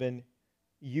sow, Laban,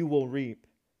 you will reap.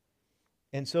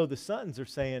 And so the sons are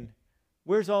saying,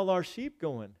 where's all our sheep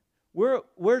going?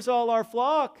 Where's all our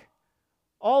flock?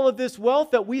 All of this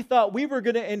wealth that we thought we were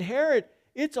going to inherit,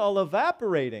 it's all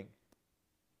evaporating.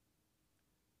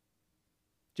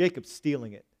 Jacob's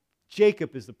stealing it.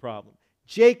 Jacob is the problem.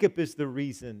 Jacob is the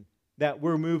reason that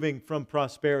we're moving from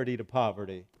prosperity to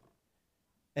poverty.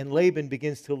 And Laban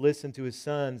begins to listen to his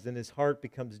sons, and his heart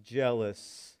becomes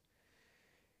jealous.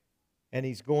 And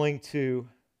he's going to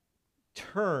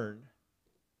turn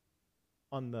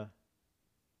on the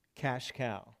cash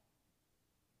cow.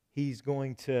 He's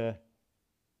going to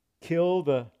kill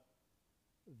the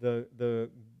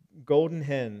golden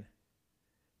hen.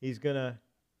 He's going to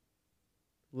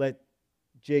let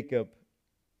Jacob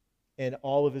and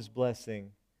all of his blessing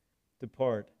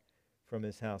depart from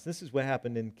his house. This is what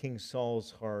happened in King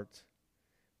Saul's heart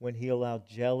when he allowed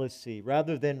jealousy.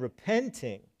 Rather than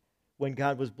repenting when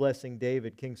God was blessing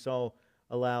David, King Saul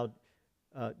allowed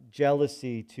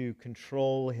jealousy to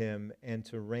control him and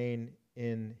to reign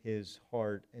in his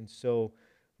heart. And so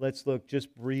let's look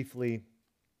just briefly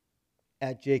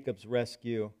at Jacob's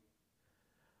rescue.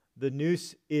 The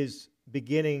noose is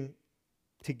beginning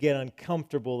to get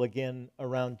uncomfortable again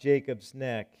around Jacob's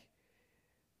neck.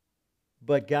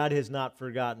 But God has not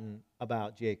forgotten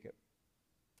about Jacob.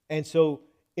 And so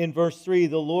in verse 3,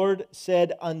 the Lord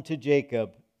said unto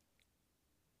Jacob,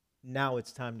 now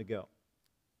it's time to go.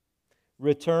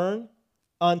 Return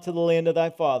unto the land of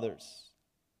thy fathers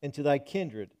and to thy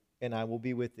kindred, and I will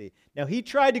be with thee. Now he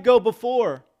tried to go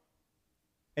before,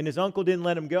 and his uncle didn't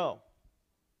let him go.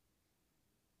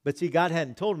 But see, God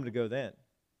hadn't told him to go then.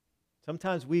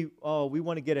 Sometimes we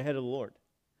want to get ahead of the Lord.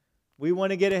 We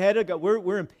want to get ahead of God.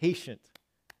 We're impatient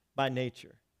by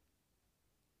nature.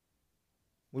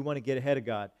 We want to get ahead of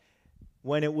God.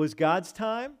 When it was God's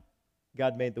time,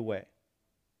 God made the way.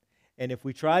 And if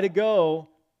we try to go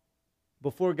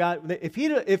before God,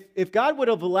 if God would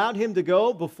have allowed him to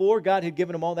go before God had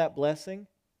given him all that blessing,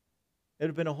 it would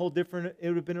have been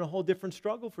a whole different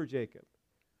struggle for Jacob.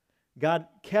 God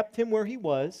kept him where he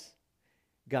was.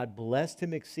 God blessed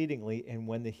him exceedingly, and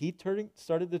when the heat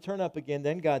started to turn up again,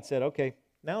 then God said, okay,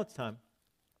 now it's time.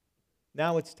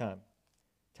 Now it's time.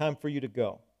 Time for you to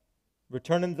go.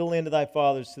 Return unto the land of thy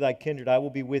fathers, to thy kindred. I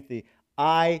will be with thee.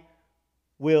 I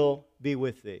will be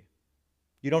with thee.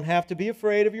 You don't have to be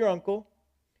afraid of your uncle,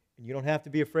 and you don't have to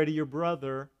be afraid of your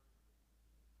brother,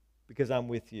 because I'm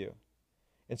with you.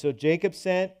 And so Jacob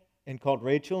sent and called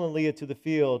Rachel and Leah to the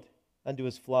field unto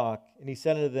his flock. And he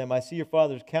said unto them, I see your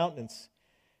father's countenance,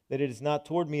 that it is not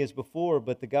toward me as before,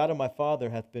 but the God of my father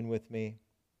hath been with me.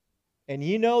 And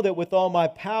ye know that with all my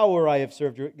power I have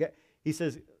served you. He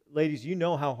says, ladies, you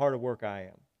know how hard a work I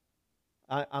am.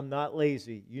 I'm not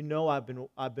lazy. You know I've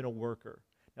been a worker.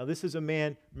 Now, this is a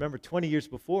man, remember, 20 years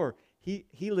before, he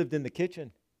lived in the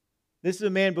kitchen. This is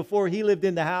a man before he lived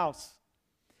in the house.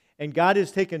 And God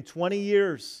has taken 20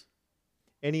 years,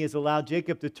 and He has allowed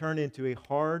Jacob to turn into a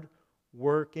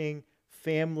hard-working,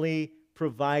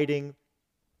 family-providing,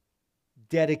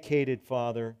 dedicated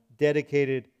father,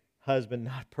 dedicated husband,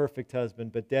 not perfect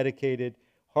husband, but dedicated,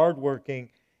 hard-working.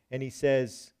 And he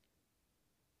says,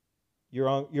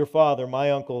 your father,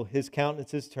 my uncle, his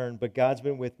countenance is turned, but God's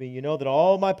been with me. You know that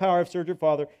all my power I've served your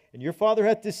father, and your father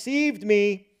hath deceived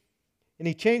me, and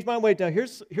he changed my way. Now,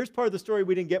 here's part of the story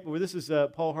we didn't get, but this is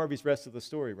Paul Harvey's rest of the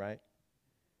story, right?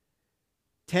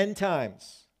 10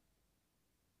 times,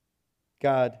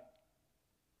 God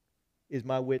is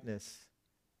my witness.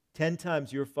 10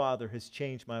 times your father has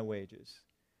changed my wages.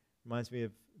 Reminds me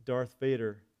of Darth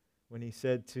Vader when he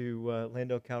said to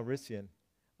Lando Calrissian,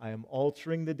 I am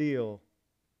altering the deal.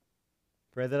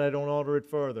 Pray that I don't alter it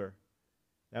further.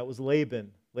 That was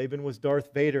Laban. Laban was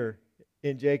Darth Vader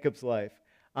in Jacob's life.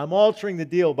 I'm altering the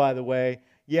deal, by the way.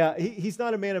 Yeah, he's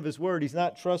not a man of his word. He's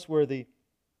not trustworthy.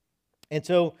 And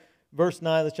so, verse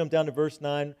 9, let's jump down to verse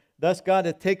 9. Thus God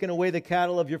hath taken away the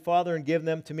cattle of your father and given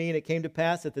them to me. And it came to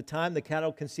pass at the time the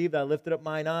cattle conceived, I lifted up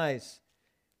mine eyes.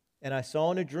 And I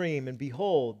saw in a dream, and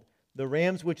behold, the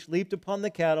rams which leaped upon the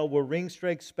cattle were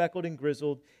ring-straked, speckled, and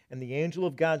grizzled. And the angel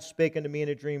of God spake unto me in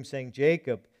a dream, saying,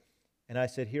 Jacob. And I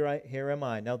said, Here am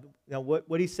I. Now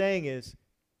what he's saying is,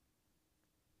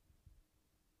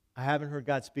 I haven't heard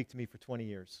God speak to me for 20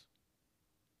 years.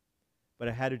 But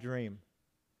I had a dream.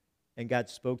 And God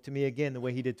spoke to me again the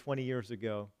way He did 20 years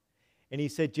ago. And He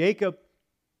said, Jacob,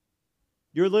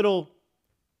 your little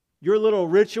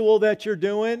ritual that you're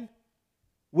doing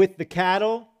with the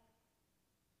cattle,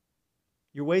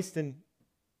 you're wasting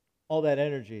all that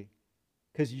energy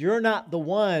because you're not the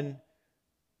one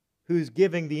who's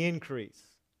giving the increase.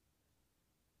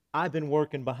 I've been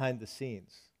working behind the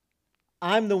scenes.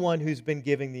 I'm the one who's been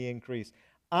giving the increase.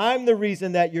 I'm the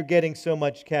reason that you're getting so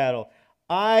much cattle.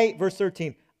 Verse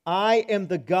 13, I am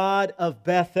the God of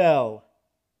Bethel,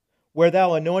 where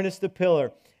thou anointest the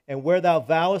pillar, and where thou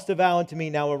vowest a vow unto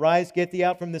me. Now arise, get thee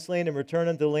out from this land, and return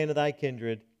unto the land of thy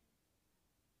kindred.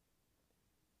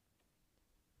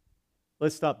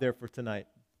 Let's stop there for tonight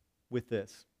with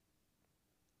this.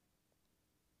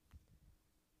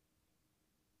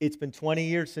 It's been 20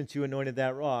 years since you anointed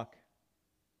that rock.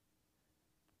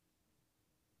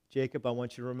 Jacob, I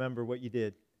want you to remember what you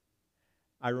did.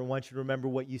 I want you to remember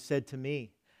what you said to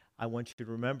me. I want you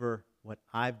to remember what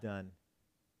I've done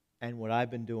and what I've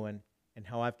been doing and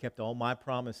how I've kept all my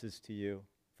promises to you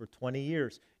for 20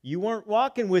 years. You weren't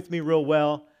walking with me real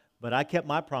well, but I kept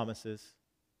my promises.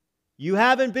 You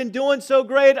haven't been doing so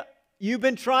great. You've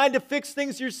been trying to fix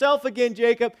things yourself again,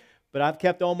 Jacob, but I've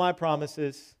kept all my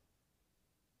promises.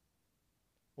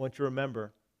 I want you to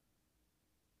remember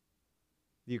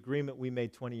the agreement we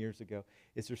made 20 years ago.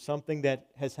 Is there something that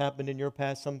has happened in your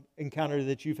past, some encounter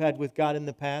that you've had with God in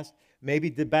the past? Maybe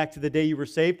back to the day you were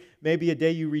saved, maybe a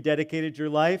day you rededicated your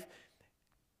life,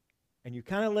 and you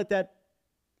kind of let that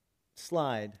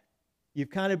slide. You've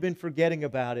kind of been forgetting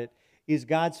about it. Is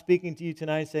God speaking to you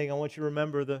tonight saying, I want you to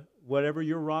remember whatever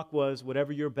your rock was,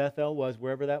 whatever your Bethel was,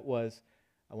 wherever that was,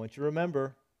 I want you to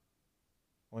remember.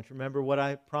 I want you to remember what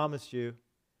I promised you.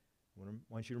 I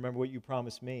want you to remember what you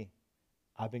promised me.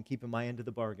 I've been keeping my end of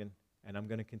the bargain, and I'm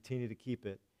going to continue to keep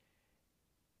it.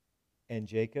 And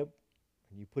Jacob,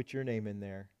 when you put your name in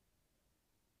there,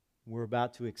 we're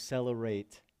about to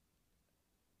accelerate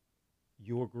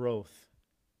your growth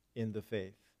in the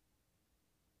faith.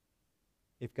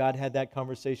 If God had that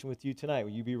conversation with you tonight,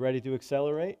 will you be ready to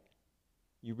accelerate?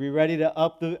 You be ready to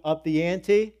up the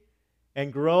ante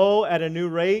and grow at a new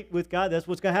rate with God? That's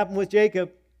what's going to happen with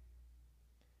Jacob.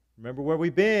 Remember where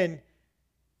we've been,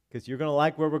 because you're going to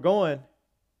like where we're going.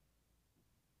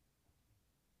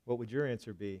 What would your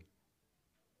answer be?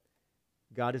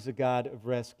 God is a God of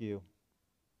rescue.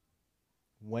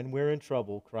 When we're in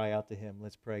trouble, cry out to Him.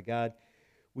 Let's pray. God,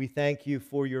 we thank you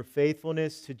for your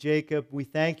faithfulness to Jacob. We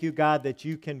thank you, God, that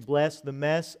you can bless the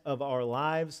mess of our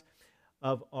lives,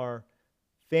 of our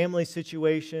family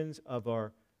situations, of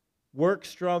our work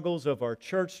struggles, of our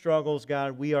church struggles,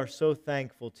 God. We are so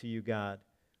thankful to you, God,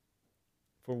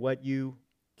 for what you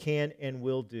can and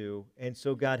will do. And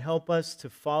so, God, help us to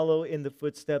follow in the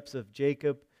footsteps of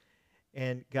Jacob.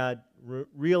 And, God,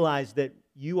 realize that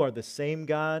you are the same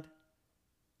God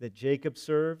that Jacob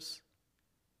serves,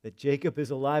 that Jacob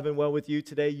is alive and well with you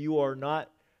today. You are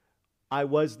not, I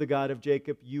was the God of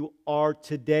Jacob. You are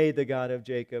today the God of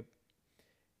Jacob.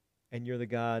 And you're the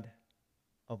God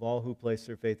of all who place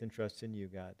their faith and trust in you,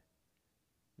 God.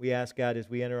 We ask, God, as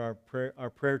we enter our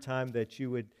prayer time, that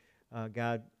you would,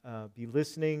 God, be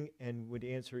listening and would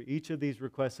answer each of these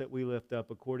requests that we lift up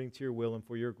according to your will and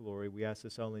for your glory. We ask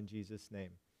this all in Jesus'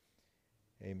 name.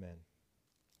 Amen.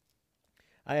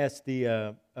 I asked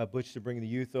the Butch to bring the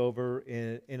youth over.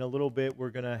 In a little bit, we're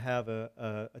going to have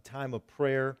a time of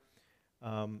prayer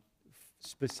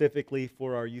specifically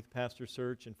for our youth pastor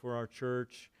search and for our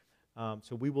church.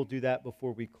 So we will do that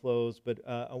before we close. But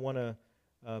I want to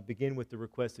begin with the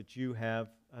request that you have.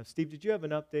 Steve, did you have an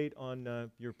update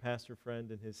on your pastor friend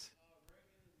and his...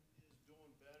 Reagan is doing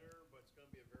better, but it's going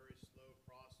to be a very slow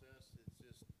process. It's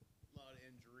just a lot of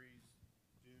injuries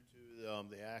due to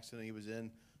the accident he was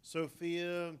in.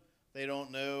 Sophia, they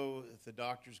don't know if the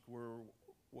doctors were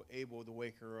able to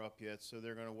wake her up yet, so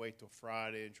they're going to wait till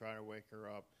Friday and try to wake her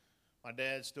up. My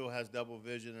dad still has double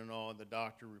vision and all, and the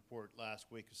doctor report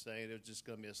last week is saying it's just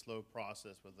going to be a slow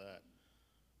process with that.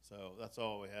 So that's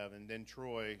all we have. And then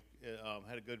Troy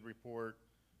had a good report,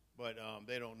 but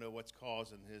they don't know what's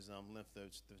causing his lymph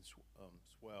nodes to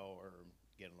swell or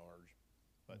get enlarged.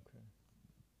 But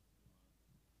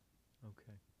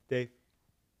Okay. Dave?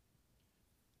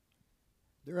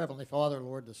 Dear Heavenly Father,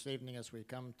 Lord, this evening as we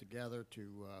come together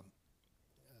to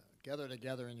gather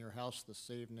together in your house this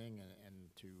evening and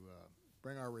to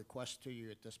bring our requests to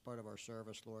you at this part of our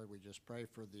service, Lord, we just pray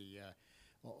for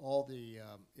all the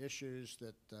issues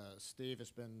that Steve has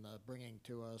been bringing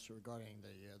to us regarding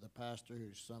the pastor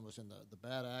whose son was in the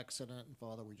bad accident. And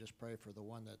Father, we just pray for the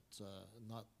one that's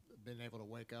not been able to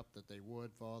wake up, that they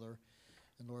would, Father.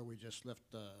 And Lord, we just lift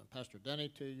Pastor Denny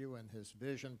to you and his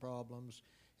vision problems.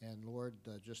 And Lord,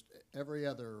 just every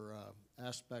other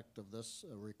aspect of this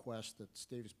request that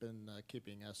Steve's been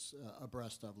keeping us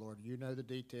abreast of, Lord. You know the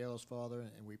details,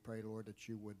 Father, and we pray, Lord, that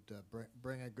you would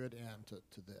bring a good end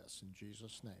to this. In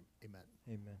Jesus' name, amen.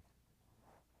 Amen.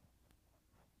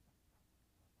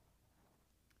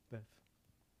 Beth?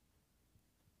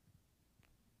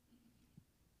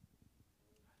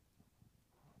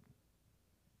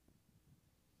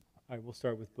 All right, we'll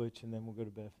start with Butch, and then we'll go to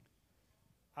Beth.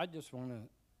 I just want to,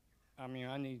 I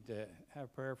need to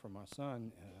have prayer for my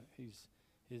son.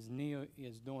 His knee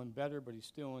is doing better, but he's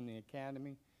still in the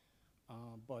academy.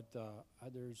 But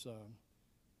there's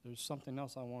something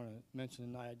else I want to mention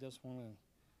tonight. I just want to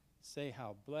say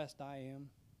how blessed I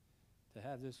am to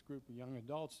have this group of young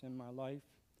adults in my life.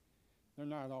 They're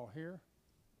not all here,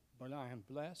 but I am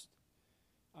blessed.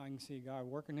 I can see God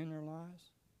working in their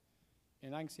lives,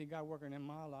 and I can see God working in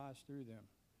my lives through them.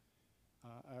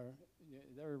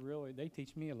 They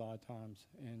teach me a lot of times,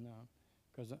 and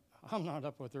because I'm not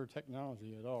up with their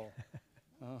technology at all.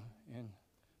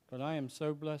 But I am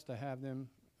so blessed to have them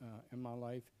in my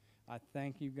life. I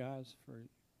thank you guys for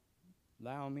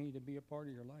allowing me to be a part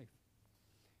of your life.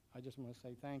 I just want to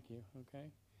say thank you,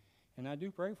 okay? And I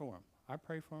do pray for them. I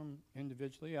pray for them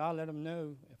individually. I let them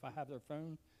know if I have their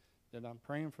phone that I'm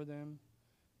praying for them,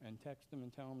 and text them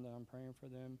and tell them that I'm praying for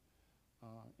them.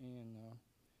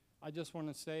 I just want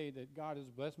to say that God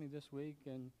has blessed me this week,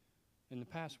 and in the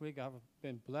past week I've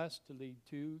been blessed to lead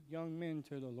 2 young men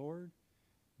to the Lord.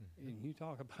 Mm-hmm. And you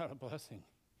talk about a blessing.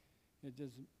 It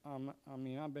just,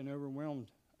 I've been overwhelmed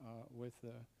with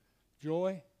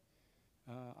joy.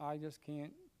 I just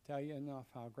can't tell you enough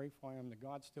how grateful I am that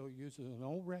God still uses an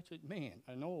old wretched man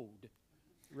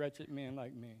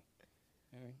like me.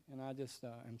 Okay? And I just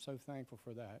am so thankful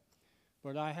for that.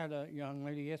 But I had a young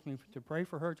lady ask me to pray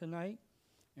for her tonight,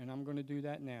 and I'm going to do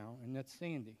that now, and that's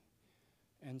Sandy.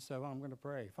 And so I'm going to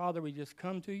pray. Father, we just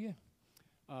come to you,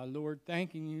 Lord,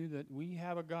 thanking you that we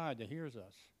have a God that hears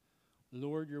us.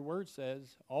 Lord, your word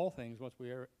says all things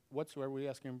whatsoever we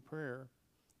ask in prayer,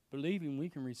 believing we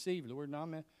can receive. Lord,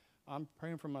 and I'm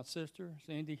praying for my sister,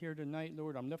 Sandy, here tonight.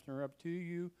 Lord, I'm lifting her up to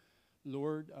you.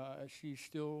 Lord, she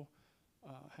still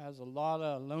has a lot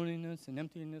of loneliness and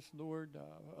emptiness, Lord,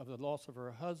 of the loss of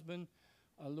her husband.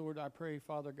 Lord, I pray,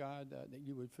 Father God, that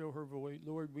you would fill her void.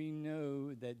 Lord, we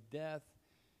know that death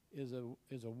is a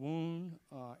wound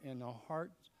in the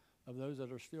hearts of those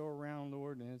that are still around,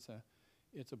 Lord, and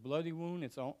it's a bloody wound.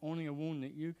 It's only a wound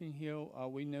that you can heal.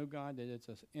 We know, God, that it's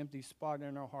an empty spot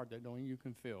in our heart that only you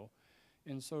can fill.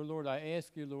 And so, Lord, I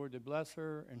ask you, Lord, to bless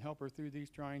her and help her through these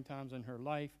trying times in her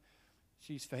life.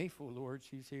 She's faithful, Lord.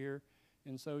 She's here.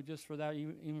 And so just for that,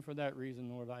 even for that reason,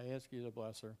 Lord, I ask you to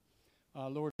bless her.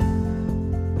 Lord.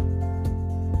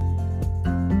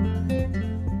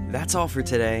 That's all for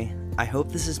today. I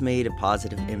hope this has made a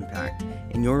positive impact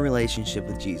in your relationship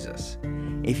with Jesus.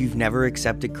 If you've never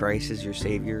accepted Christ as your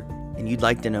Savior and you'd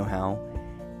like to know how,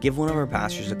 give one of our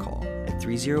pastors a call at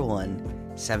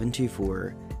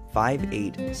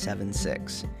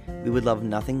 301-724-5876. we would love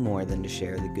nothing more than to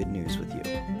share the good news with you.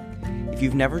 If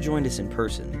you've never joined us in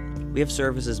person, we have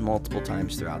services multiple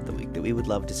times throughout the week that we would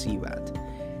love to see you at.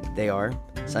 They are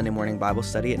Sunday morning Bible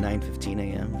study at 9:15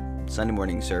 a.m., Sunday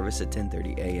morning service at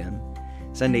 10:30 a.m.,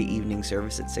 Sunday evening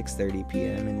service at 6:30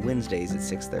 p.m., and Wednesdays at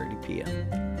 6:30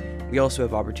 p.m. We also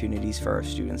have opportunities for our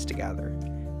students to gather.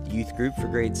 The youth group for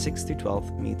grades 6 through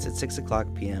 12 meets at 6 o'clock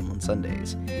p.m. on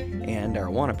Sundays, and our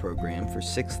AWANA program for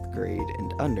 6th grade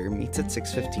and under meets at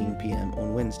 6:15 p.m.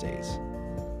 on Wednesdays.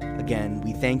 Again,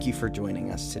 we thank you for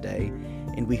joining us today,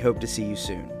 and we hope to see you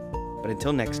soon. But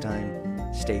until next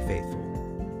time, stay faithful.